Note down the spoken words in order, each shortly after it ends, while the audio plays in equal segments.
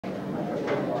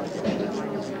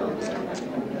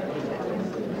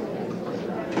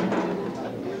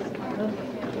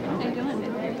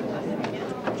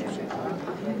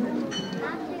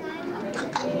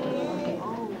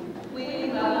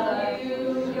We love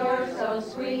you, you're so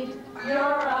sweet. You're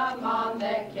a mom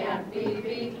that can't be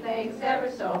beat. Thanks ever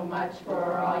so much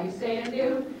for all you say and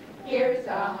do. Here's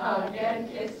a hug and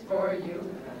kiss for you.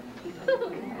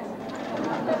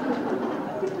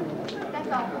 That's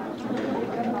all.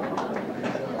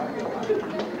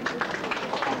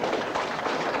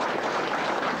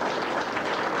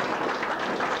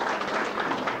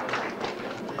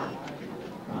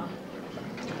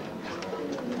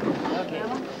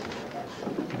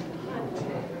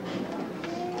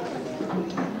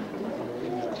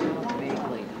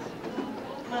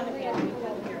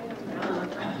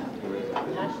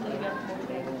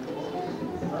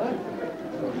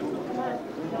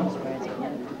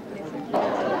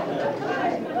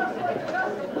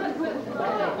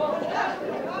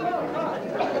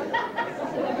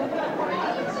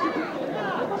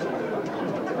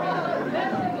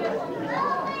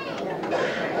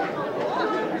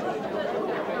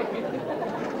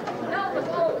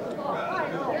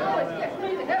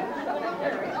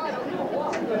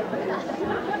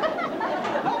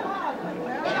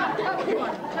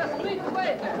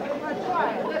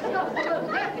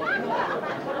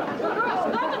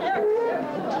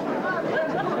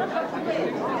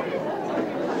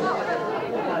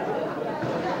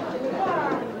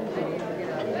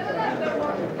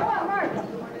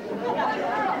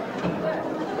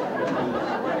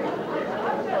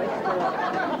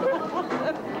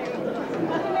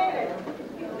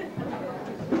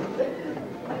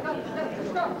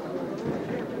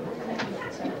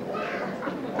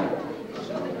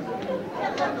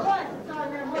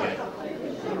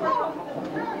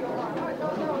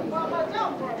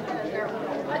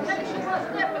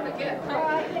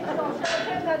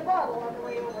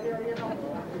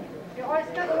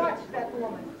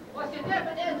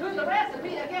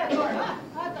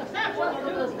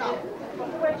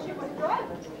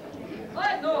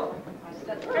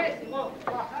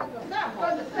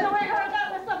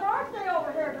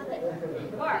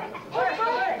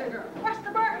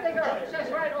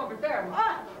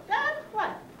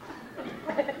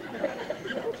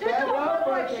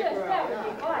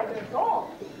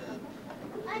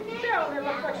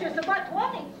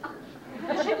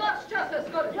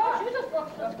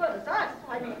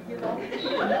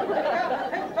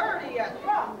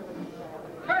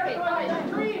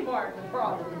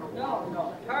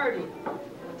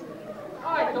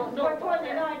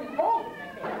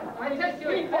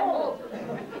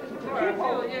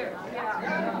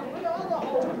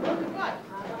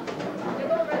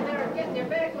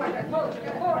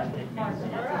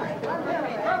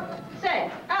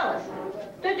 Say, Alice,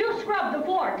 did you scrub the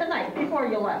floor tonight before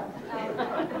you left?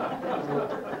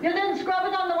 You didn't scrub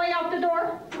it on the way out the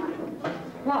door?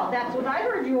 Well, that's what I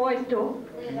heard you always do.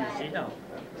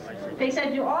 They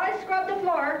said you always scrub the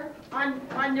floor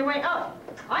on your way out.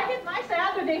 I did my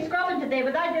Saturday scrubbing today,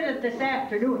 but I did it this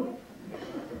afternoon.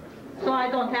 So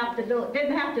I didn't have to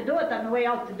do it on the way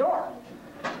out the door.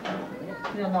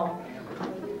 You know,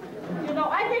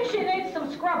 I think she needs some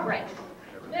scrub rags.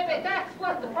 Maybe that's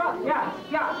what the problem is.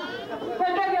 Yeah.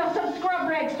 We'll give you some scrub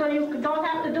rags so you don't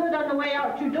have to do it on the way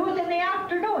out. You do it in the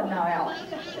afternoon now, Alice.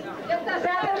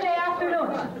 Saturday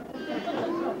afternoon.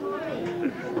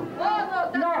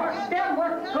 No, them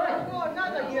work good.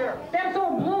 Another year. Them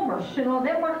old bloomers, they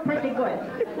work pretty good.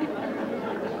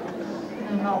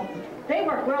 They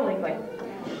work really good.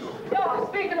 No,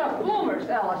 speaking of bloomers,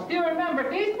 Alice, do you remember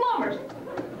these bloomers?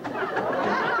 Huh?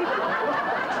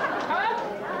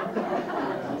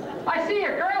 I see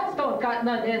your girls don't got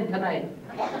none in tonight.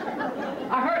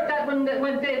 I heard that when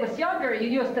they was younger, you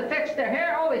used to fix their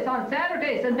hair always on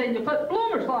Saturdays, and then you put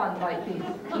bloomers on like these.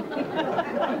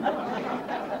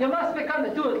 You must be coming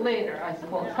to do it later, I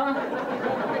suppose, huh?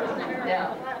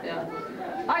 Yeah.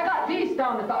 I got these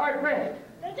down at the Art Rift.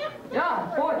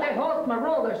 Yeah, boy, they hold my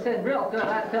rollers in real good,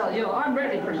 I tell you. I'm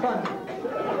ready for Sunday.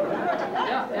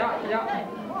 Yeah.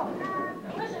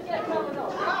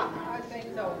 I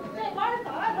think so. Hey, Martha,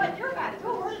 I like your guy too.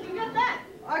 Where did you get that?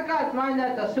 I got mine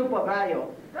at the Super Value.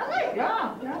 Really?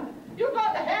 Yeah. You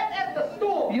got the hat at the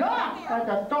store. Yeah, at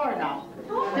the store now.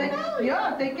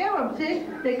 They give them, see?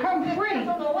 They come free.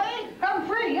 On the way? Come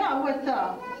free, yeah, with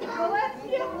the... Well, let's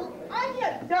get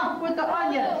onions. Yeah, with the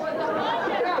onions. With the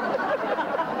onions. Yeah.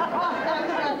 Oh,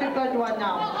 that's a good one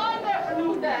now. Well, I'm there for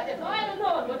New that. If I'd have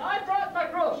known when I brought my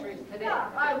groceries today,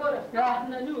 I would have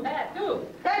gotten a new hat, too.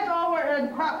 That's over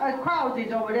at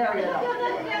Krause's over there, you know.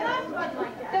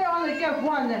 They only give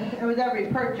one with every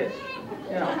purchase,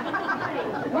 you know.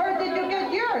 Where did you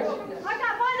get yours? I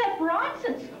got mine at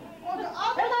Bronson's.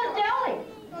 There's a deli.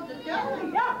 Yeah.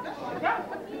 That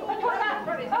was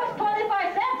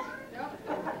 25 cents.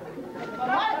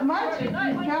 Much?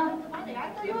 Yeah. I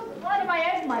could use a lot of my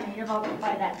egg money, you know, to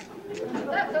buy that.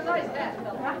 That's a nice hat,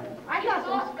 though. I got It's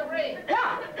off the rain.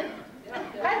 Yeah.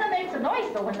 Kind of makes a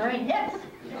noise though when the rain hits.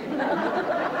 And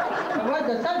when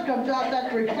the sun comes out,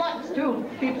 that reflects too.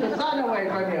 Keeps the sun away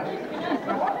from you.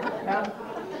 Yeah.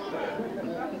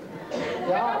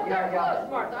 Yeah.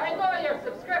 Martha. I know your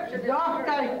subscription is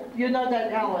You know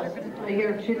that Alice,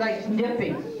 here, she likes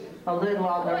nipping a little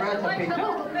on the recipe too.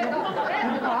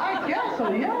 I guess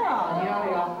so, yeah.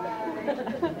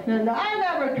 And I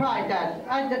never tried that.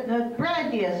 The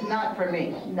brandy is not for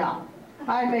me, no.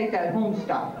 I make that home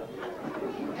stuff.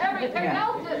 Everything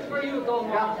else is for you, though,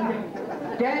 Martha.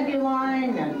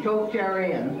 Dandelion and choke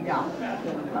cherry and, you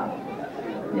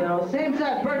know, same as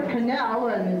that Bert Cannell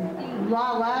and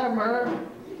Lil Latimer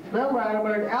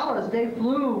and Alice, they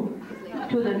flew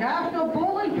to the National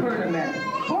Bowling Tournament.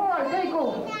 Boy, they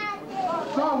go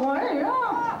some way,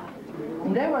 yeah.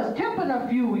 And they was tipping a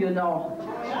few, you know.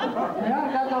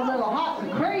 Yeah, got a little hot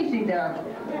and crazy there.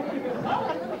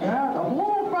 Yeah, the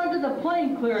whole front of the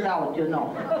plane cleared out, you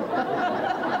know.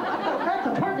 That's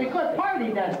a pretty good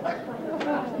party then.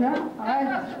 Yeah,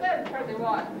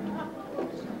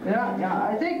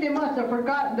 I think they must have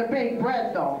forgotten to bake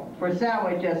bread though for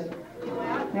sandwiches.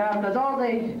 Yeah, because all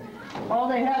they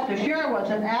had to share was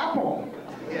an apple.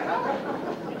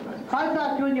 I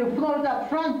thought when you float up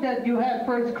front that you had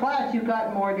first class, you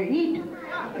got more to eat.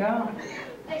 Yeah.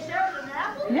 They shared an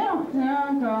apple? Yeah.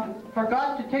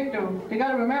 Forgot to take you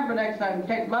got to remember next time,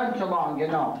 take lunch along, you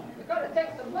know. You gotta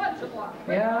take some lunch along.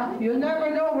 Yeah, you never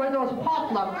know where those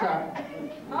potlucks are.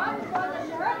 Huh? No, that's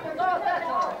all right.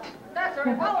 That's all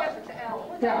right. I'll give it to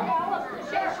Alice. Yeah. The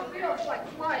sheriff feels like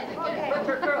flying again with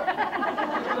her girl.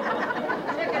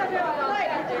 She can feel it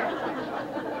outside there.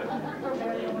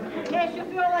 Yes, you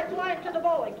feel like flying to the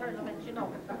bowling tournament, you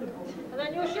know. And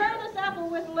then you share this apple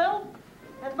with Lil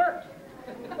and Bert.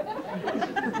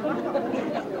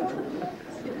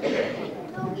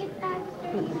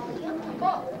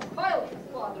 Oh, Violet's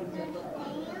father did.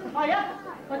 Oh yeah?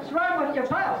 What's wrong with your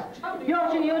pile? You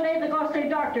need to go see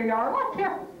Dr. Yarwood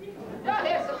here. Yeah,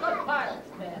 here's a good pilots,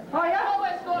 man. Oh I yeah?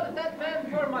 always go to that man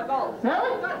for my balls.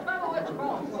 Really? Got trouble with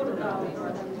balls. Put it down.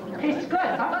 He's good,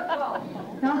 huh? Good balls.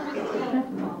 No?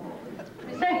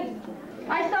 Say,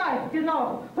 I saw, you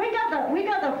know, we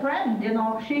got a friend, you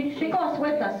know, she goes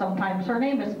with us sometimes. Her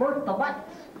name is Bertha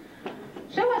Watts.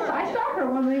 I saw her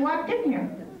when we walked in here.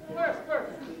 Where's Bert?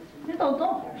 I don't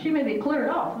know. She may be cleared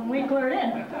off when we cleared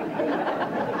in.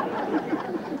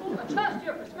 Adjust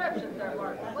your prescriptions there,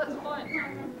 Martha. Let's find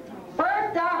her.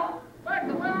 Bertha!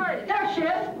 Bertha, where are you? There she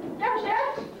is. There she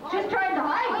is. She's trying to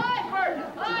hide. Hi,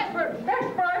 Bertha. Hi, Bertha.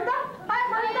 There's Bertha. Hi,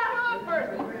 Bertha. Hi,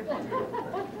 Bertha.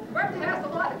 Bertha has a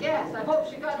lot of gas. I hope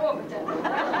she got over that.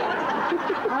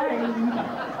 Hi.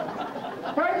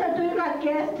 Bertha, do you got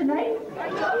gas tonight? Hi,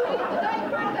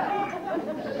 Bertha.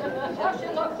 Oh, she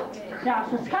looks okay. Yeah,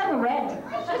 she's kind of red.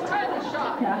 She's kind of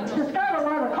shocked. Yeah, she's got a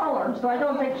lot of color, so I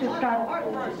don't think she's got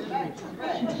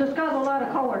a lot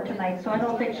of color tonight, so I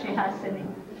don't think she has any.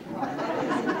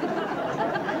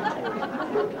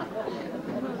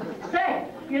 Say,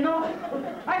 you know,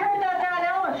 I heard that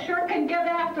Alice sure can get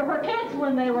after her kids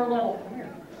when they were little.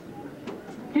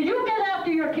 Did you get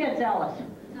after your kids, Alice?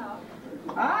 No.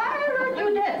 I heard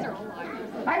you did.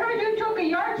 I heard you took a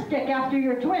yardstick after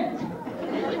your twins.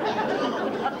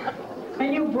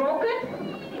 And you broke it?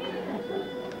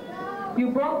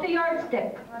 You broke the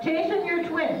yardstick, chasing your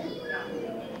twins.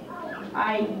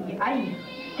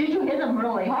 Did you hit them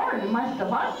really hard? You must have,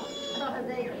 huh?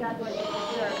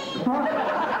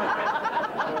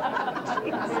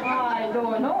 I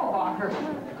don't know about her.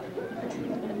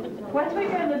 What's we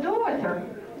going to do with her?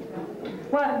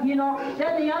 Well, you know,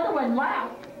 then the other one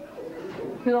laughed.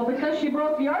 You know, because she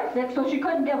broke the yardstick, so she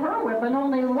couldn't give her whip, and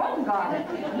only one got it.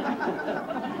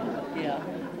 Yeah.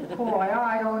 Boy,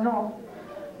 I don't know.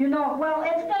 You know, well,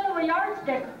 instead of a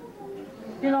yardstick,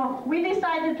 you know, we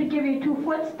decided to give you 2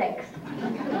 foot sticks.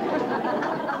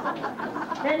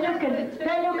 then you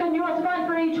can use one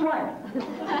for each one.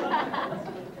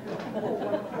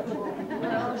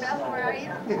 Well, that's where I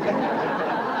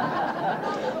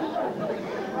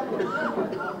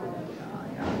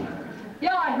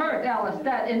Yeah, I heard, Alice,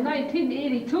 that in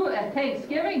 1982 at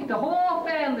Thanksgiving, the whole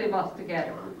family was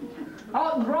together.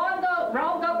 Out in Ronda, up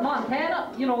round up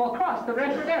Montana, you know, across the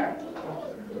river there.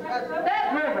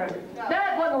 That river,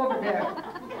 that one over there.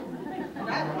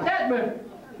 That river.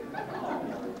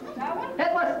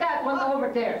 That was that one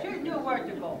over there. She knew where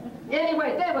to go.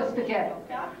 Anyway, they was together.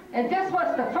 And this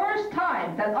was the first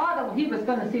time that Otto, he was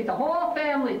going to see the whole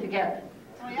family together.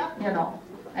 Oh, yeah? You know.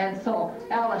 And so,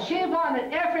 Alice, she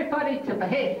wanted everybody to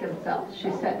behave themselves.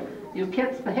 She said, you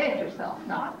kids behave yourself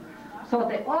now. So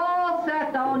they all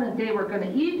sat down and they were going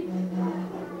to eat.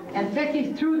 And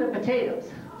Vicky threw the potatoes.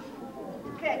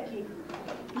 Vicky.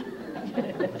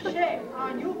 Shame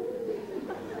on you.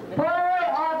 Boy,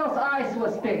 Otto's eyes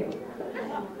was big.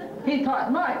 He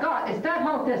thought, my God, is that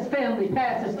how this family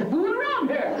passes the food around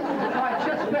here? I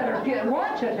just better get and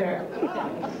watch it here.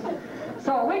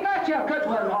 So we got you a good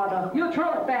one, Otto. You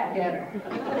throw it back at her.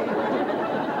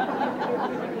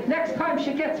 Next time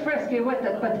she gets frisky with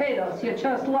the potatoes, you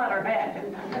just let her have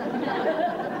it.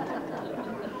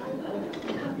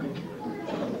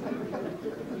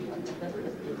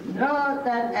 No,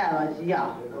 that Alice,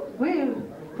 yeah. We're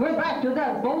back to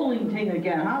that bowling thing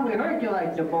again, huh? We heard you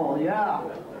like to bowl, yeah.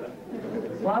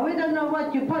 Well, we don't know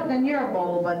what you put in your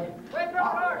bowl, but...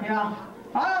 yeah.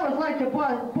 I always like to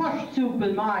put bush soup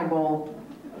in my bowl.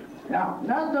 Yeah,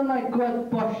 nothing like good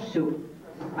bush soup.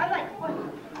 I like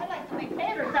to make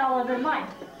tater salad in mine.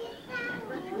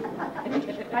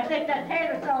 I think that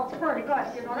tater salad's pretty good,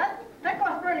 you know. That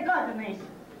goes pretty good to me.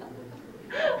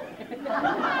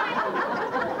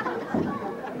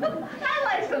 I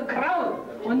like some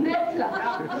kraut when that's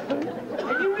out.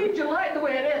 And you eat your life the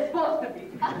way it is supposed to be.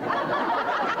 That's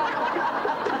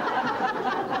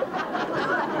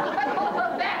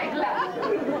also very glad.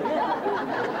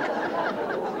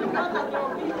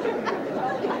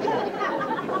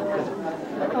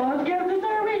 Oh, give the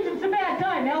Norwegians a bad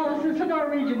time. Alice is a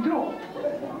Norwegian too.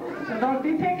 So don't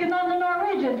be picking on the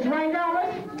Norwegians, right,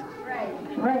 Alice?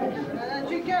 Right.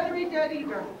 She can't read that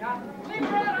either. We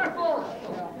brought our bowls.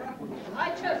 I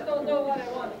just don't know what I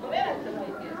want to add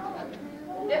tonight.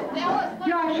 If Alice...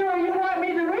 Yeah, sure, you want me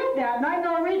to read that, and I'm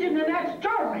Norwegian and that's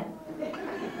German.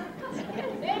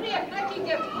 Maybe if Nicky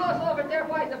gets close over there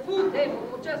by the food table,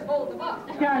 we'll just hold them up.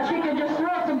 Yeah, she can just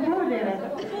throw some food in it.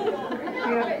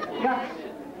 Yeah.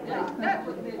 That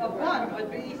would be One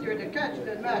would be easier to catch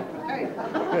than mashed potatoes.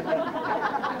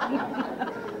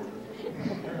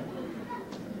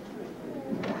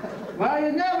 Well,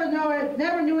 you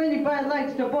never knew anybody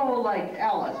likes to bowl like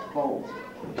Alice bowls.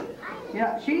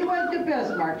 Yeah, she went to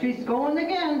Bismarck. She's going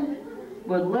again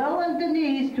with Lil and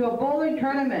Denise to a bowling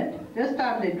tournament. This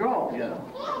time they drove, you know.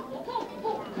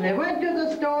 And they went to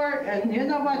the store, and you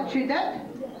know what she did?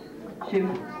 She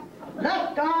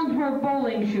left on her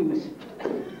bowling shoes.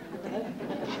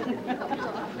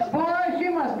 Boy, she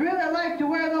must really like to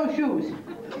wear those shoes.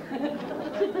 That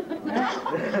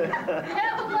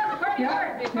was pretty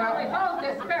hard before we found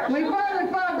this pair. We finally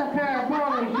found a pair of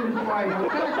bowling shoes for you.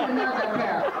 Just another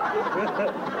pair. I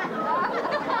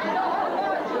know how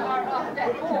large you are off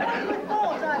that board.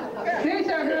 These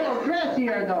are a little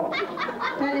dressier though.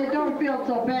 Then you don't feel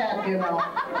so bad, you know.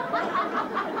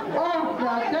 Oh,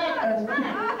 now that is...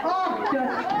 Oh,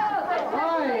 just...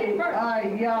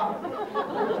 yeah.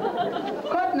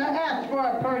 Couldn't have asked for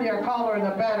a prettier color in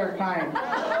a better time.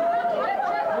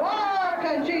 Wow,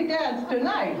 can she dance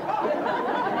tonight?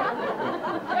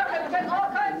 You can fit all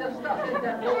kinds of stuff in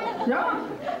that bowl. Yeah.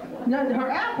 And her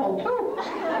apple, too.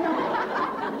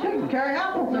 She can carry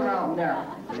apples around there.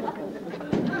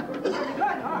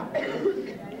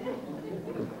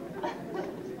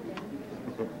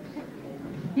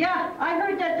 Yeah, I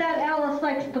heard that Alice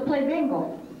likes to play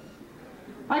bingo.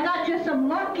 I got you some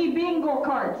lucky bingo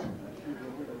cards.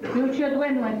 You should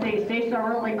win with these. These are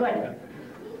really good.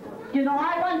 You know,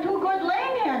 I won 2 good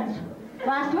laying hands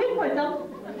last week with them.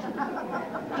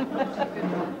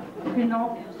 You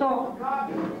know, so...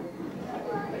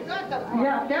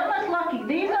 yeah, that was lucky.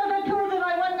 These are the 2 that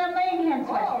I won them laying hands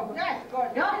with. Oh, that's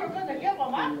good. Yeah. You're going to give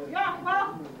them up? Yeah,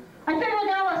 well, I figured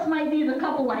Alice might need a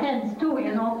couple of hens too,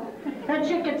 you know. Then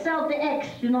she could sell the eggs,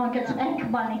 you know, and get some egg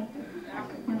money.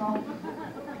 You know.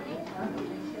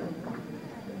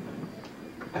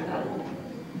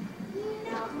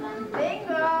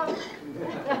 Bingo!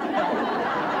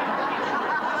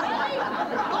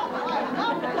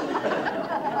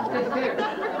 This here.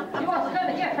 You was going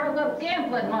to get her a little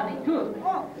gambling money, too.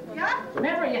 Oh, yeah?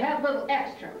 Remember, you had a little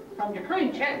extra from your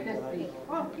cream check this week.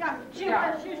 Oh, yeah.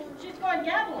 Yeah. She's going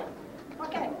gambling.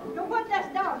 Okay, you put this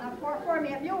down now for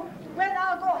me. If you win,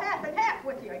 I'll go half and half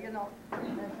with you, you know.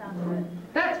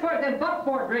 That's for the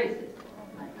buckboard races.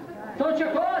 Don't you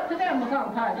go out to them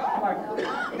sometimes, Martha?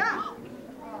 Yeah.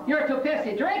 You're too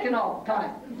busy drinking all the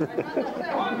time.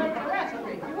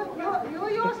 You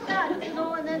use that, you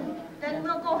know, and then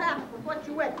we'll go half with what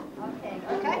you win.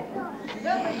 Okay?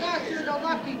 Then we got you the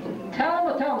lucky.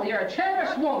 Tell me, you're a cheddar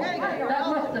smoke. That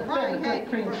must have been a good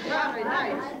cream cheese. Very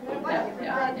nice.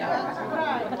 Yeah.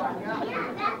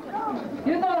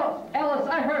 You know, Ellis,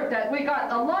 I heard that we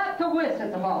got a lot to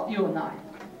visit about you and I.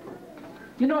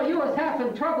 You know, you was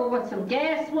having trouble with some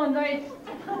gas one night,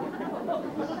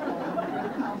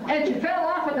 and you fell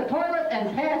off of the toilet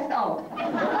and passed out.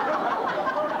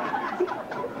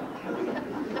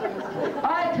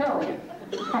 I tell you,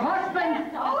 her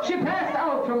husband, she passed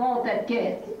out from all that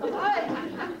gas.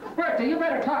 Bertha, you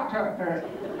better talk to her.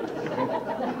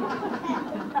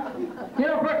 You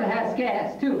know, Bertha has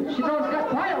gas, too. She don't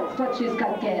got piles, but she's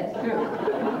got gas, too.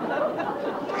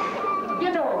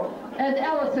 You know, and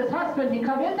Alice's husband, he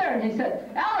come in there and he said,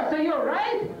 Alice, are you all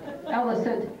right? Alice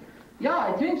said, yeah,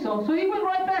 I think so. So he went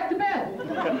right back to bed.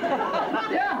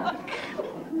 Yeah.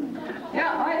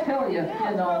 Yeah, I tell you,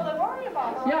 you know.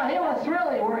 Yeah, he was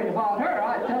really worried about her,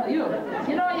 I tell you.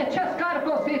 You know, you just got to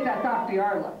go see that Dr.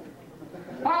 Yarla.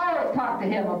 I always talk to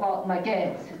him about my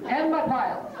gas and my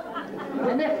piles.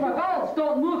 And if my valves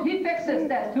don't move, he fixes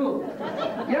that too.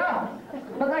 Yeah.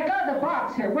 But I got the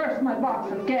box here. Where's my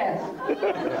box of gas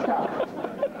stuff?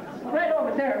 Right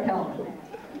over there, tell me.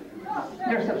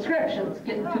 Your subscription's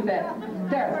getting too bad.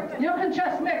 There. You can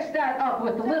just mix that up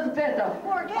with a little bit of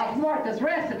Martha's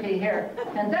recipe here,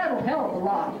 and that'll help a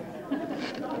lot.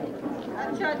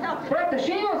 Bertha,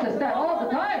 she uses that all the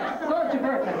time. Don't you,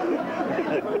 Bertha?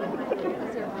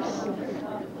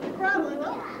 Probably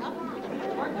will.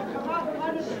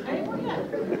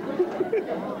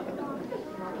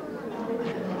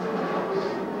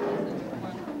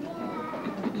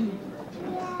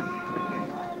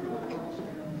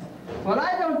 Well,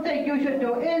 I don't think you should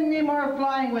do any more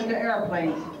flying with the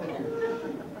airplanes.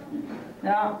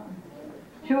 Now,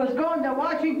 she was going to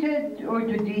Washington or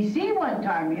to D.C. one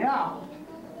time, yeah.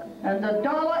 And the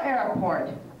Dulles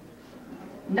Airport.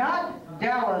 Not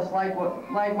Dallas like what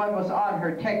was on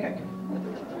her ticket.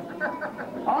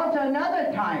 Also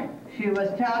another time, she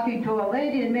was talking to a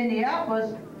lady in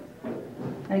Minneapolis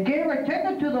and gave her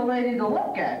ticket to the lady to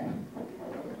look at.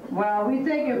 Well, we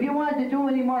think if you want to do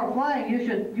any more flying, you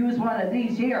should use one of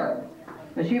these here.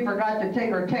 But she forgot to take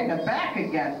her ticket back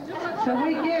again. So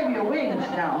we give you wings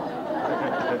now.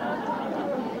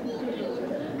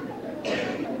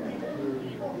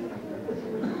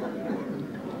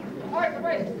 Hard to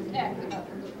raise his neck.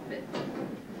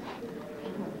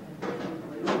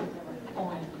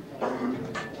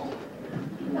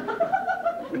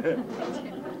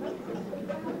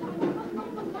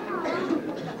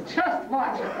 Just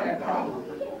watch it there, Tom.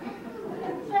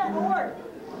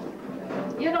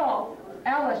 You know,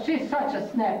 Alice, she's such a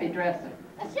snappy dresser.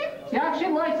 Yeah, she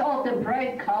likes all the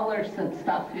bright colors and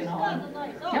stuff, you know.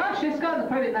 Yeah, she's got a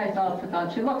pretty nice outfit on.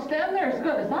 She looks damn near as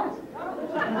good as us.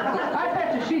 I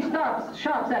bet you she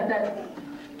shops at that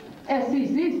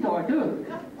SCC store, too.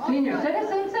 Senior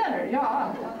Citizen Center,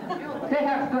 yeah. They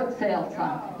have good sales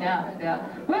on. Yeah.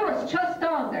 We was just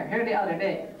down there here the other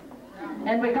day.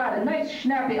 And we got a nice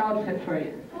snappy outfit for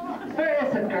you. Where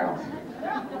is it, girls?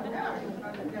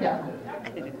 Yeah.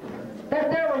 That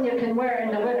there one you can wear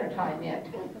in the wintertime yet.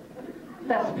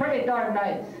 That's pretty darn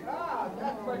nice.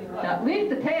 Now, leave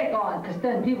the tag on, because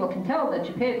then people can tell that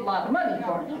you paid a lot of money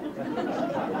for it.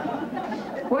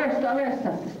 Where's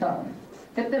the stuff?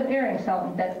 Get them earrings out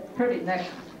and that pretty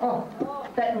necklace. Oh,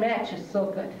 that matches so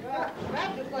good.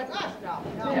 Matches like us now.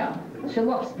 Yeah, she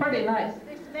looks pretty nice.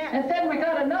 And then we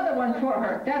got another one for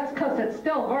her. That's because it's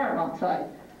still warm outside.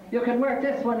 You can wear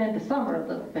this one in the summer a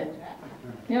little bit.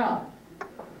 Yeah.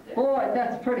 Boy,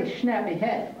 that's pretty snappy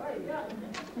head.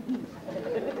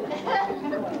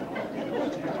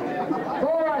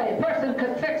 Boy, a person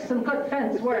could fix some good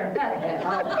fence wearing that head.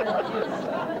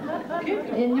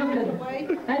 And you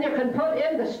can put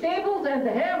in the staples and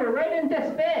the hammer right in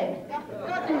this bag.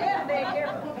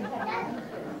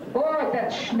 Boy,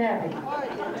 that's snappy.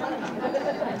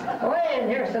 Oh, and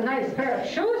here's a nice pair of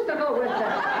shoes to go with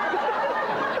that.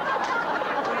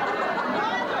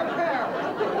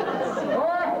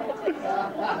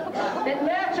 It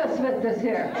matches with this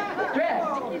here dress.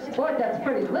 Boy, that's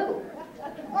pretty little.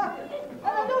 And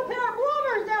a new pair of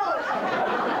bloomers now.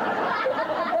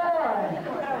 Boy,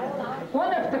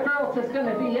 one of the girls is going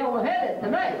to be yellow-headed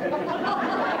tonight.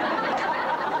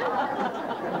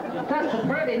 That's a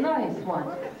pretty nice one.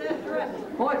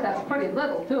 Boy, that's pretty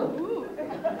little, too.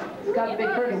 It's got to be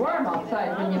pretty warm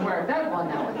outside when you wear that one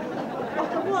now.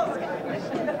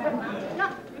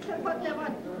 put them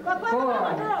on. But what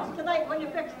about the girls tonight when you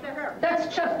fixed their hair?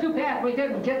 That's just too bad we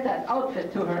didn't get that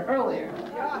outfit to her earlier.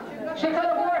 Yeah, She could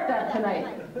have worn that tonight.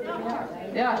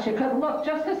 Yeah, she could look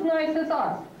just as nice as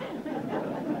us.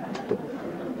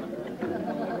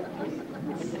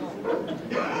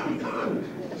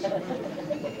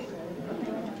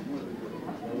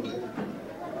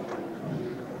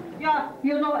 Yeah,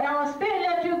 you know, Alice, being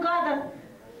that you got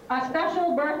a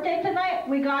special birthday tonight,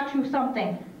 we got you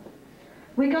something.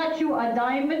 We got you a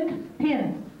diamond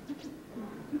pin.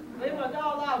 We was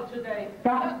all out today.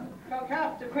 Yeah, Took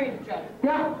half the cream jug.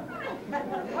 yeah,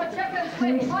 What chicken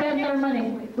we slips? spent our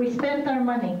money. We spent our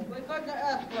money. We couldn't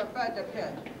ask for a better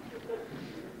pin.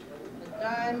 A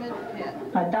diamond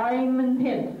pin. A diamond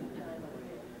pin.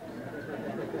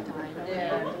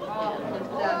 Yeah. Oh, it's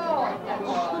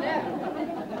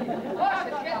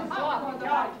getting sloppy.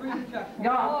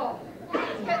 Yeah, Oh,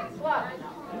 it's getting sloppy.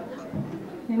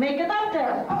 you make it up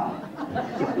there.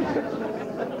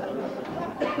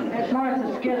 That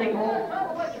Martha's getting old.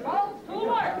 Too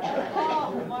much.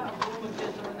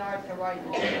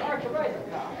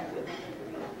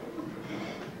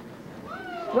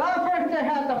 Well, first they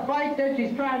had the fight, then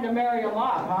she's trying to marry them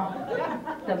off,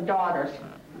 huh? Them daughters.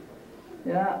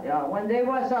 Yeah, when they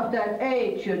was of that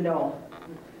age, you know.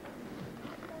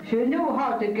 She knew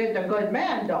how to get a good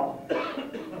man, though.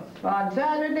 On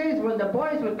Saturdays, when the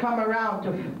boys would come around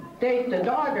to date the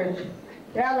daughters,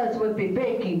 Alice would be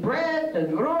baking bread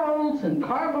and rolls and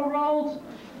caramel rolls.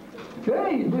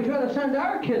 Hey, we should have sent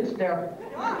our kids there.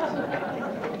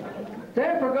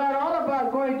 They forgot all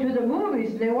about going to the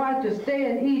movies. They wanted to stay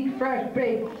and eat fresh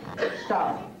baked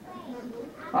stuff.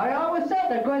 I always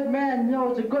said a good man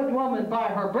knows a good woman by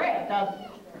her bread.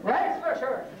 Right? For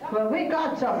sure. Well, we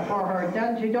got some for her.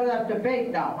 Then she don't have to bake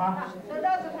now, huh? So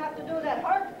doesn't have to do that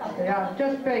hard stuff. Yeah,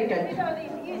 just bake These it. are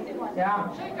these easy ones. Yeah.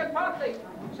 She could probably,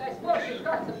 I suppose she's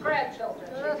got some grandchildren.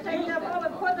 Just take them home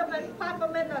and put them and pop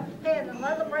them in the pan and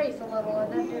let them race a little,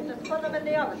 and then you just put them in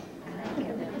the oven.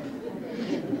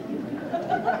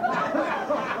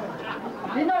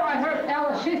 You know, I heard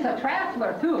Alice, she's a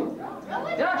traveler too.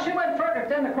 Yeah, she went further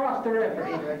than across the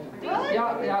river.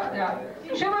 Yeah.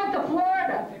 She went to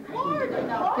Florida.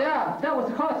 Yeah, that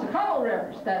was across a couple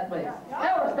rivers that way.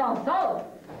 That was down south.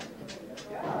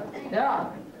 Yeah,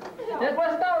 it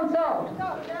was down south.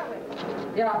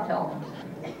 Yeah, tell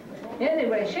me.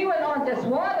 Anyway, she went on this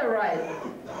water ride.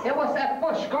 It was at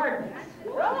Busch Gardens.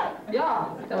 Yeah,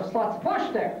 there was lots of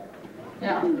bush there.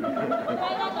 Yeah.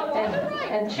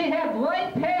 And she had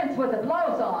white pants with the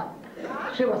blouse on.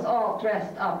 She was all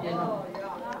dressed up, you know.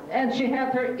 And she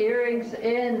had her earrings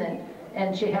in,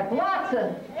 and she had lots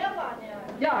of,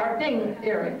 yeah, her ding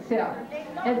earrings, yeah.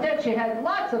 And then she had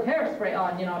lots of hairspray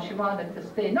on, you know. She wanted to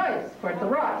stay nice for the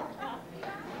ride.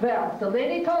 Well, the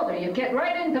lady told her, you get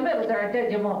right in the middle there, and then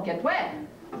you won't get wet.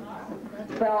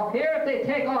 Well, here they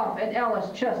take off, and Alice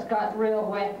just got real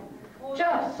wet.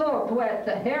 Just soaked wet.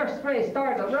 The hairspray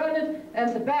started running,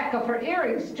 and the back of her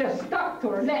earrings just stuck to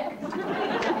her neck.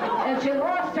 And she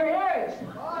lost her earrings.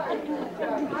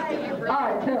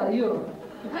 I tell you.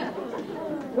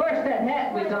 Where's that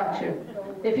hat we got you?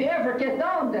 If you ever get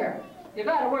down there, you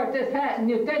gotta wear this hat, and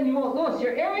then you won't lose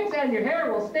your earrings, and your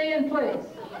hair will stay in place.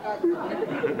 You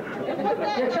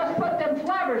just put them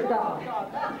flappers down.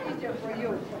 That's easier for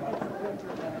you.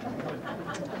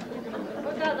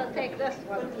 We're gonna take this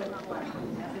one.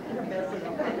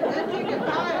 Then she can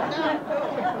tie it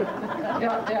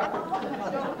down. Yeah.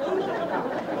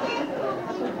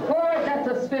 Boy, that's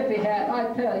a spiffy hat,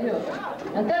 I tell you.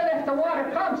 And then if the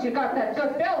water comes, you got that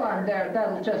good bell on there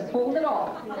that'll just hold it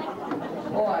off.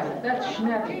 Boy, that's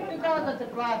snappy. Keep it down at the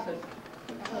glasses.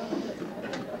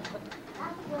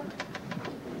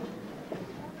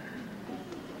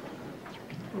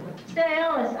 Say,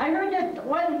 Alice, I heard that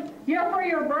one year for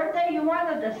your birthday you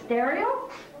wanted a stereo?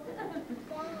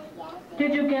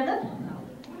 Did you get it?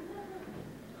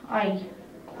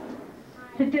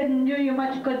 It didn't do you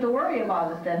much good to worry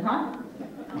about it then, huh?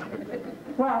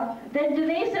 Well, then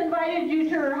Denise invited you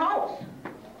to her house.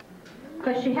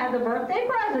 Because she had a birthday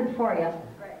present for you.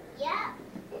 Yeah.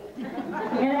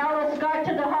 And Alice got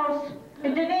to the house,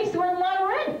 and Denise wouldn't let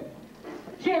her in.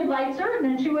 She invites her, and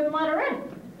then she wouldn't let her in.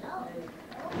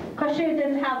 Because she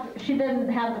didn't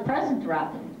have the present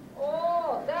wrapped.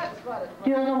 Oh, that's what it was. Do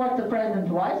you know what the present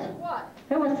was? What?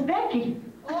 It was Vicky.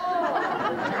 Oh.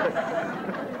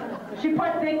 She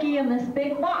put Vicky in this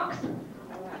big box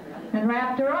and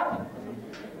wrapped her up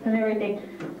and everything.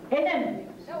 And then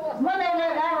when they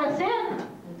let Alice in,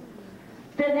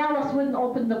 then Alice wouldn't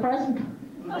open the present.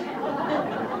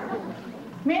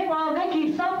 Meanwhile,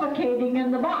 Vicky's suffocating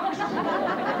in the box.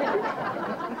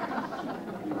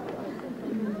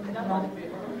 know.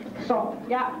 So,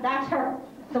 yeah, that's her,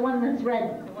 the one that's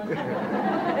red.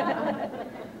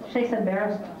 She's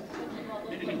embarrassed.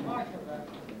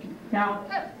 Yeah.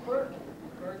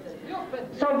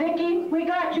 So, Vicki, we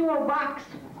got you a box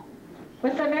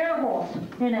with some air holes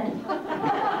in it.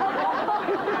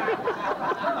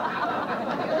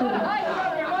 I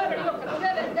told your mother you could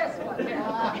sit in this one here.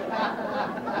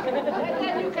 And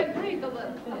then you can breathe a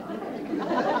little bit.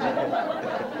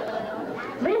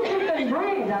 At least you can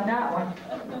breathe on that one.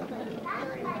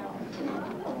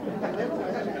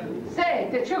 Say,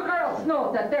 did you girls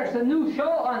know that there's a new show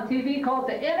on TV called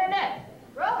The Internet?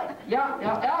 Really?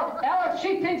 Yeah. Alice,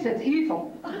 she thinks it's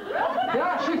evil.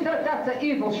 Yeah, she said that's an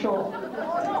evil show.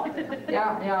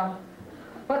 Yeah.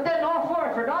 But then all four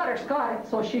of her daughters got it,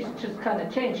 so she's just kind of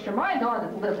changed her mind on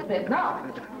it a little bit now.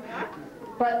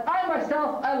 But I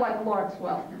myself, I like Lawrence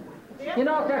Welk. You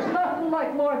know, there's nothing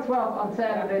like Lawrence Welk on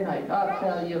Saturday night, I'll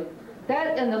tell you.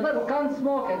 That and the little gun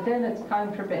smoke, and then it's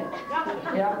time for bed.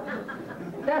 Yeah.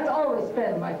 That's always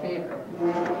been my favorite.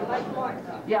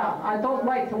 Yeah, I don't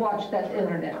like to watch that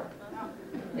internet.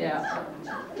 Yeah.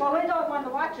 Well, we don't want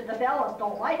to watch it if Alice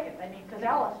don't like it. I mean, because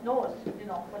Alice knows, you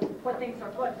know, what things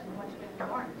are good and what things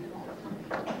aren't, you know.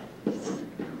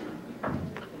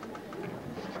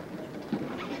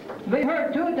 We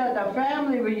heard too that the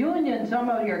family reunion, some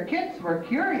of your kids were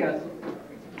curious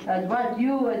as what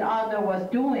you and Anna was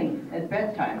doing at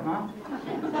bedtime, huh?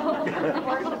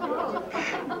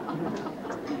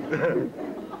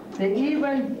 They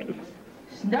even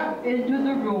snuck into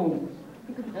the room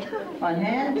on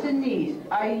hands and knees.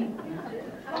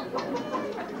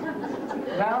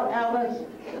 Well, Alice,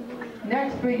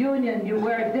 next reunion you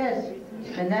wear this,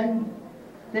 and then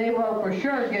they will for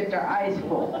sure get their eyes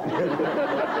full.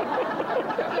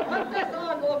 Put this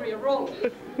on over your robe.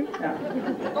 Yeah.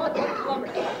 Don't look lumber.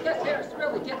 This hair's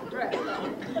really getting dressed up.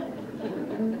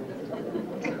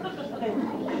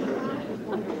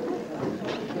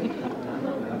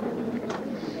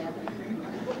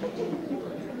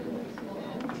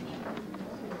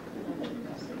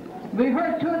 We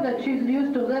heard too that she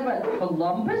used to live at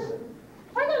Columbus.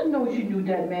 I didn't know she knew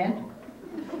that man.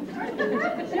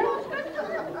 Yeah,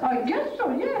 I guess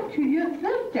so, yeah. She used to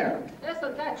live there.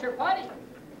 Isn't that your buddy?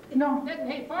 No. Didn't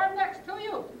he farm next to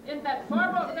you? In that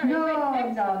farm over there?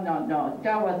 No.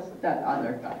 That was that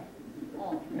other guy.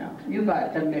 Oh. No, you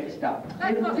got them mixed up.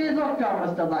 They looked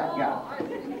almost alike, yeah. Oh, I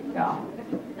see. Yeah.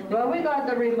 Well, we got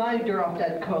the reminder of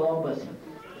that Columbus.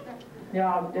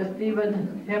 Yeah, just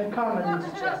even him coming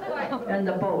Looks just like in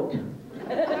the boat.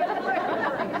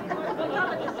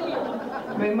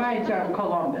 Reminds her of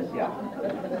Columbus, yeah.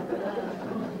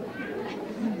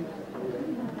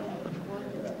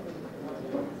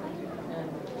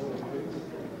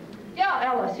 Yeah,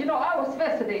 Alice, you know, I was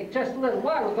visiting just a little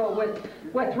while ago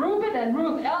with Reuben and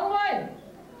Ruth Elwine.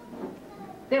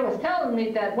 They was telling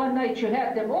me that one night you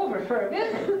had them over for a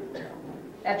visit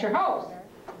at your house.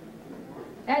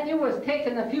 And you was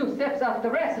taking a few sips off the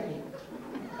recipe.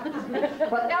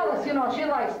 But Alice, you know, she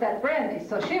likes that brandy,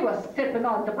 so she was sipping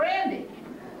on the brandy.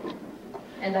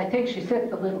 And I think she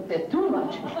sipped a little bit too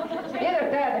much. Either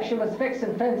that or she was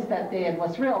fixing fence that day and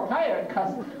was real tired,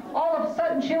 because all of a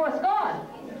sudden she was gone.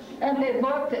 And they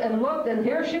looked, and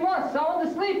here she was, sound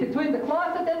asleep between the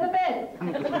closet and the bed.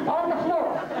 On the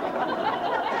floor.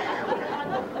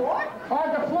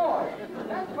 On the floor.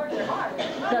 That's pretty hard.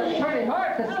 That's pretty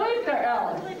hard to sleep there,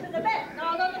 Alice. Sleep in the bed,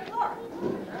 not on the floor.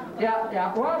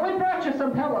 Yeah. Well, we brought you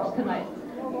some pillows tonight.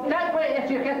 That way, if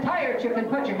you get tired, you can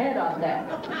put your head on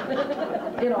that.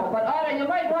 You know, but Anna, you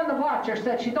might want to watch her so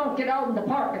that you don't get out in the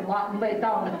parking lot and lay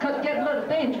down. It could get a little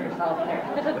dangerous out there.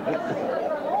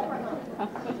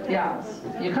 Yeah,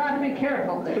 you got to be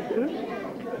careful there.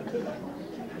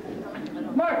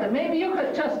 Martha, maybe you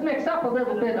could just mix up a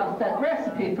little bit of that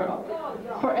recipe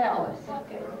for Alice.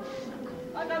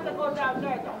 I'm going to go down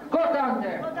there, though. Go down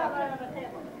there. Go down there on the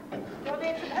table. You'll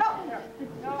need some help here.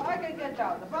 No, I can get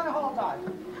down. The brother hold on.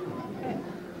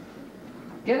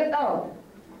 Get it out.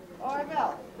 Oh, I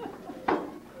will.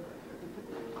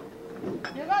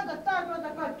 You got to start with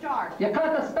a good chart. You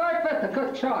got to start with the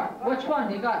good char. Which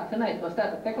one you got tonight? Was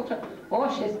that the pickle char? Oh,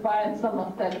 she's buying some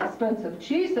of that expensive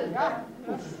cheese in there.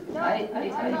 I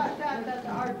got that at the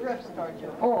Art Thrift store,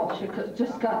 too. Oh, she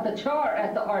just got the char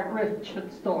at the Art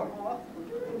Thrift store.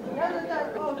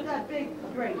 That big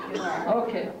drink, you know.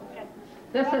 Okay.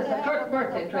 This is the Kirk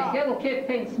birthday drink. It'll keep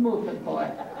things moving, boy.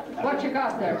 What you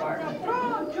got there, Martin?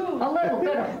 Prune juice. A little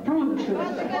bit of prune juice.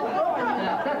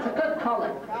 Yeah, that's a good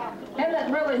color. And it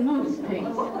really moves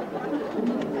things.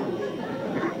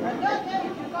 At that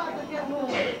age, you got to get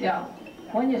moving. Yeah.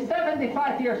 When you're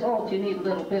 75 years old, you need a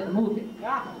little bit of moving.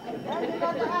 Yeah. Then you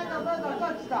got to have a little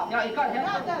good stuff. Yeah, you gotta have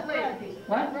Not some that flavor. brandy.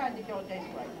 What? Brandy don't taste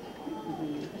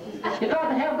right. You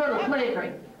gotta have a little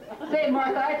flavoring. Say,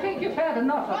 Martha, I think you've had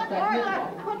enough of that. Martha,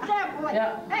 what's that boy?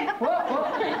 Yeah. Hey, Whoa,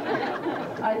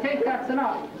 whoa. I think that's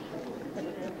enough.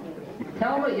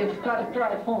 Tell me you've got to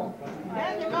drive home.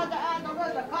 Then you got to add a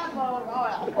little cottonwood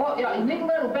oil. Oh, yeah, you need a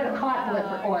little bit of cotton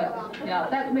liquor oil. Yeah,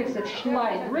 that makes it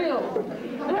slide real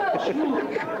smooth.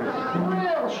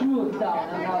 Real smooth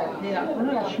down. Yeah,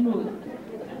 real smooth.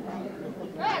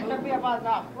 That should be about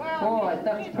enough. Well, Boy,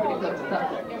 that's pretty good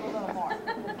stuff. give a little more.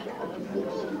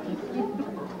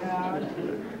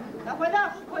 now what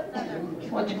else you putting in there?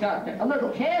 What you got there? A little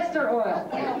castor oil.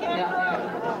 Yeah.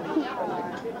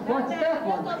 What's that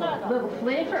one for? A little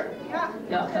flavor? Yeah.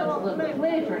 Yeah, that's a little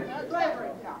flavor. That's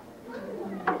flavoring now.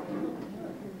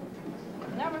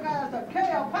 Then we got the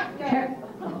kale pectin.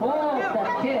 Oh,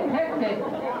 that kale pectin.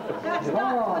 That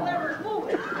stuff will never move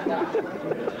it.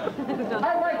 Yeah.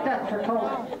 I like that for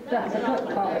color. That's a good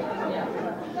color. Yeah.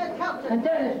 That helps it. And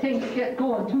then if things get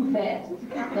going too fast,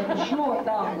 then you slow it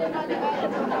down a little bit.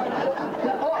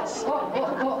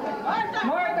 Oh.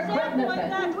 Martha, quit That nipping.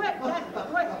 not wet,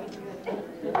 that's whiskey.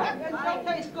 That don't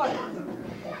taste good.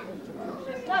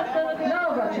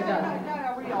 Now what you got?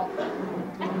 That's real.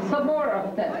 Some more of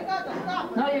We that. got the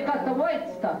stuff. Now you got the white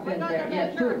stuff We in got there, the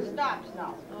yeah, shirt too. stops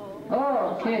now.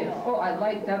 Oh, okay. Oh, I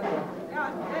like that one.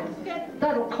 Yeah, it's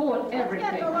That'll coat getting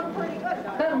everything. to look pretty good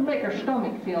now. That'll make her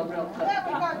stomach feel real good. Then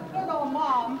we got good old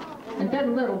mom. And then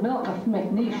a little milk of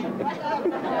magnesium.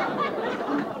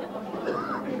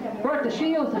 Bertha,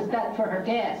 she uses that for her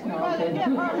gas now and then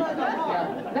too.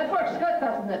 Yeah. That works good,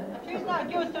 doesn't it? She's not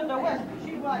used to the whiskey.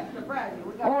 She likes the brandy.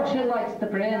 We got, Oh, she likes the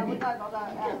we brandy. got to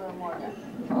add a little more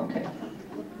there. Okay.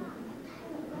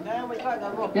 Then we got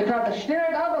the look. You got to stir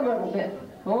it up a little bit.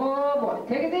 Oh boy,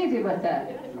 take it easy with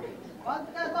that.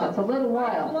 What's that That's look? a little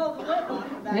while. Blow the lid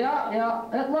on that.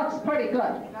 Yeah, it looks pretty good.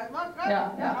 That look good?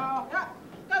 Yeah. Yeah,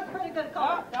 that's pretty good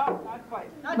color. No, not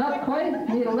quite. Not quite,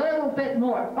 need a little bit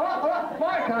more. Oh,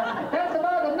 Martha, that's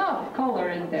about enough color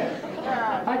in there.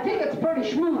 Yeah, I think it's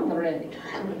pretty smooth already.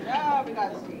 yeah, we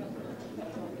got to see.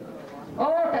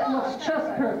 Oh, that looks just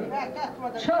perfect. That's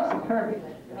what it Just perfect.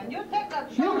 And you take that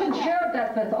You shot can of share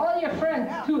that with all your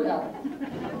friends too,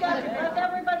 Ellen. Let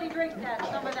everybody drink that,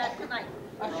 some of that tonight.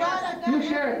 A shot of that. You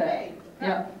share every that. day.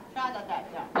 Yeah. Shot of that,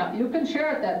 yeah. Now, you can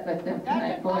share that with them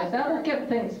tonight, boys. That'll get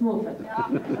things moving.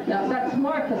 Now, that's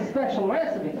Martha's special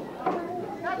recipe.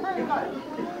 That's pretty good.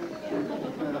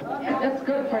 It's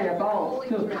good for your bowels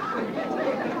too.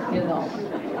 You know.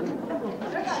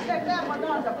 They got to take that one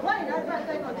on the plane. I bet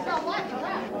they could sell lots of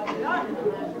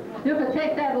that. You can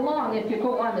take that along if you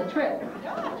go on the trip.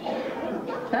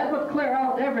 That would clear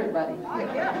out everybody.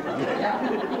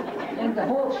 Yeah. In the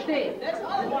whole state.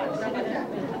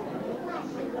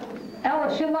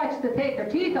 Ella, she likes to take her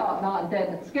teeth out now and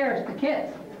then. It scares the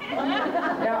kids.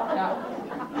 Yeah.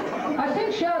 I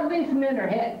think she ought to leave them in her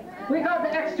head. We got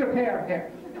the extra pair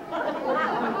here.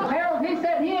 Harold, he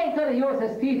said he ain't going to use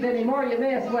his teeth anymore. You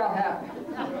may as well have them.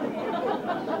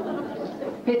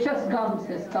 He just gums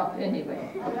his stuff anyway.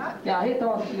 Yeah, he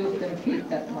don't use them teeth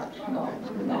that much. No.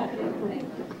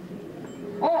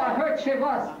 Oh, I heard she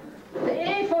was the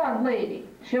Avon lady.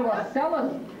 She was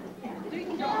selling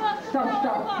some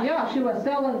stuff. Yeah, she was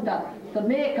selling the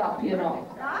makeup, you know.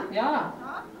 Yeah.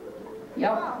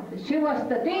 She was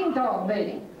the ding dong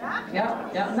lady.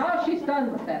 Yeah. Now she's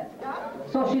done with that.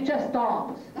 So she just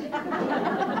dongs.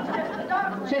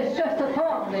 She's just a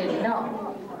talk lady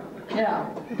now. Yeah.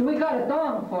 We got a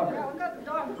dong for her. We got the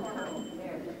dog for her.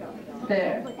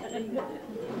 There.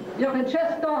 You can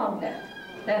just dong that.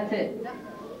 That's it.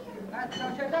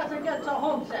 So she doesn't get so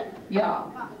homesick. Yeah.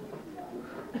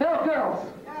 Well, girls,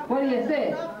 what do you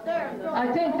say? I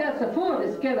think that the food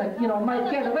is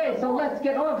might get away, so let's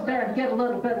get over there and get a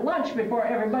little bit of lunch before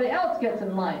everybody else gets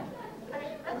in line.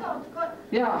 That sounds good.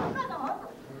 Yeah.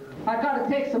 I gotta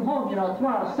take some home,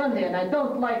 tomorrow's Sunday, and I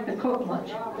don't like to cook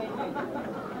much.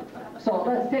 So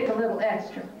let's take a little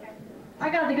extra. I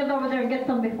got to get over there and get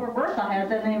some before Bertha has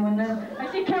it, and then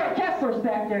I see Carrot Kessler's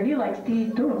back there. He likes to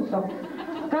eat too, so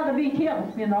got to beat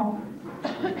him,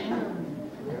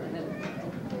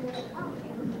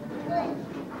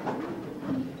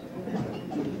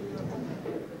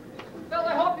 Well,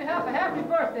 I hope you have a happy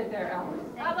birthday there, Alice.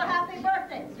 Have a happy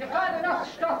birthday. You got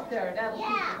enough stuff there. That'll keep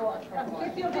you going for a while.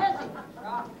 Keep you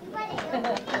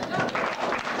busy.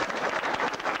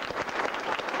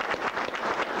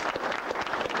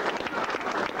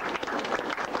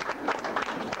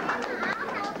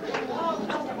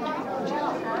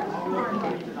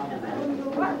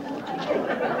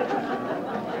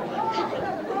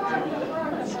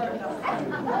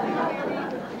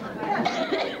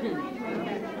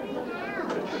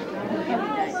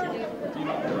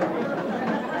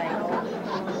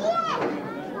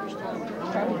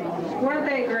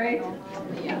 Okay, great.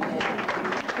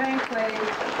 Thanks, ladies.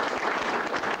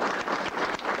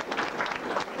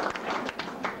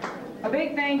 A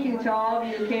big thank you to all of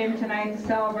you who came tonight to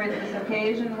celebrate this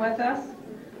occasion with us.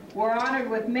 We're honored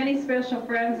with many special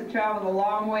friends that traveled a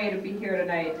long way to be here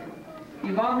tonight.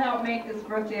 You've all helped make this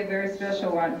birthday a very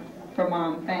special one for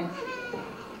Mom. Thanks.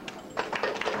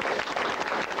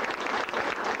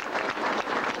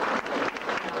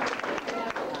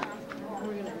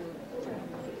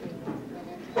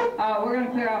 We're going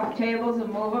to clear off the tables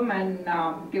and move them and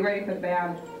get ready for the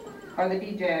band, or the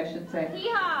DJ, I should say.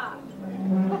 Hee-haw!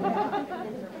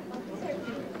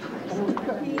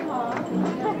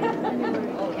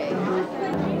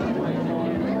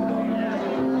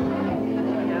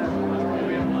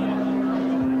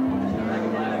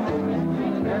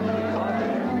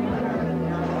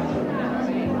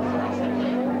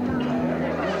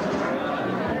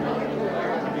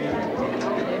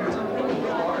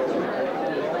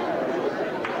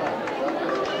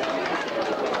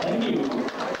 Thank you.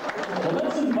 Well,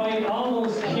 let's invite all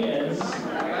those kids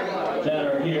that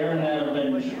are here and that have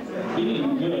been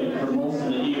being good for most of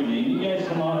the evening. You guys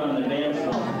come out on the dance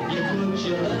floor. You put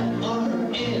your left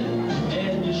arm in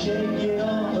and you shake it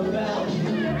all about.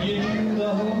 You do the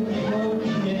hokey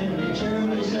pokey and you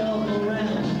turn yourself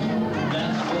around.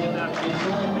 That's what it's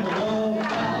all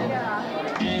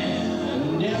about.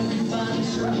 And everybody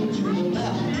circle to the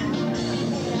left.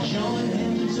 Join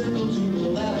hands, circle to the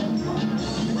left.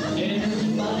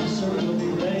 Everybody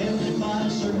circle, everybody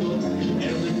circle,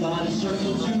 everybody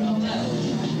circle to the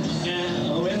left.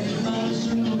 Now everybody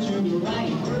circle to the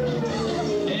right.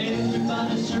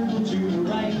 Everybody circle to the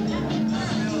right.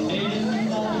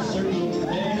 Everybody circle,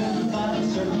 everybody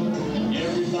circle,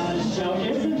 everybody Now, circle.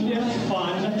 isn't this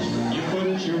fun? You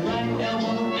put your right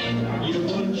elbow in, you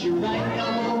put your right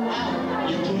elbow out.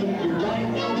 You put your right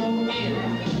elbow in,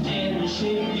 and you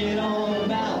shake it all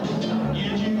about. You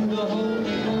do the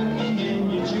hokey pokey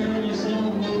and you turn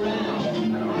yourself around.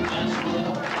 That's what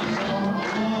it's all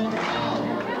about.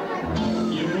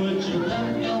 You put your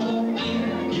left elbow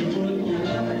in, you put your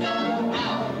left elbow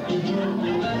out. You put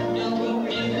your left elbow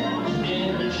in,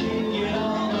 and you shake it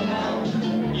all about.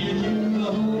 You do the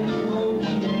hokey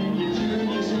pokey and you turn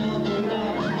yourself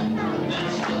around.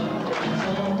 That's what it's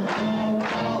all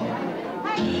about.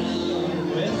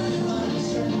 Everybody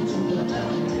circle to the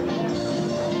left.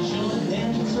 Join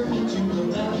hands, circle to the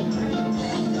left.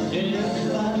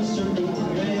 Everybody circle,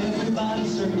 everybody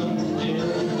circle,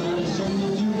 everybody circle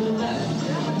to the left.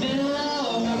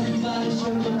 Now everybody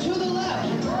circle to the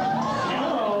left.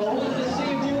 Hello. Wanted to see if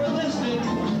you were listening.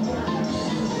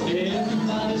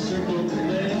 Everybody circle,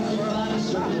 everybody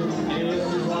circle,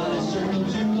 everybody circle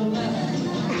to the left.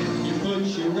 You put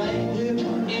your right hip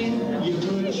in, you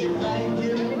put your right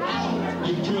hip out.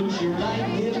 You put your right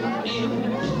hip in,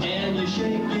 and you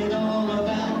shake it all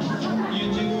about. You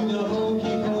do the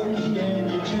hokey pokey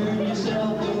and you turn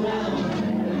yourself around.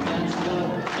 That's what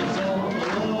it's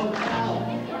all about.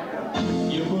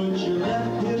 You put your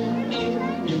left hip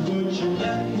in, you put your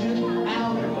left hip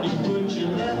out. You put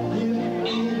your left hip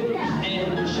in, and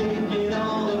you shake it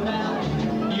all about.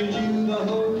 You do the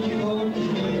hokey pokey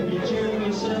and you turn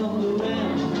yourself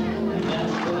around.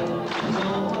 That's what it's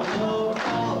all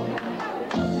about.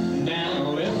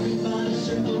 Now everybody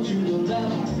circle to the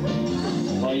left.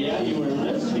 Oh, yeah, you were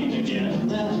listening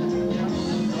again.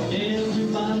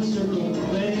 Everybody circle,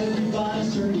 everybody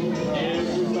circle,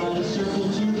 everybody circle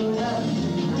to the left.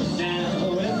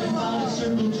 Now everybody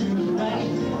circle to the right.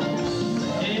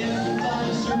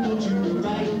 Everybody circle to the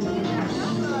right.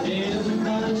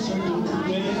 Everybody circle,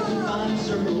 everybody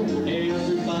circle,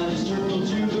 everybody circle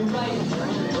to the right.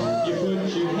 You put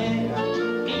your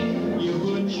head in, you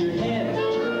put your head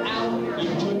out, you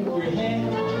put your head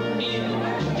in,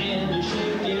 and you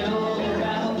shake it all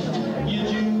about. You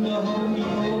do the hokey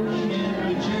pokey and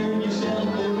you turn yourself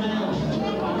around.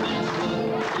 That's what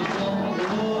it's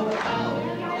all about.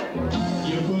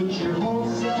 You put your whole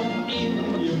self in,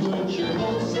 you put your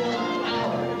whole self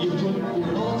out. You put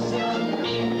your whole self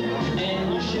in,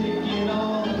 and you shake it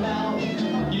all about.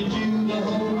 You do the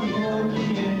hokey pokey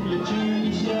and you turn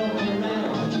yourself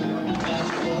around. That's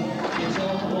what it's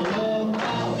all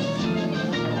about.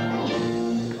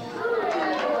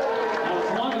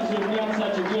 As long as we've got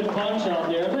such a good bunch out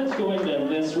there, let's go into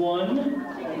this one.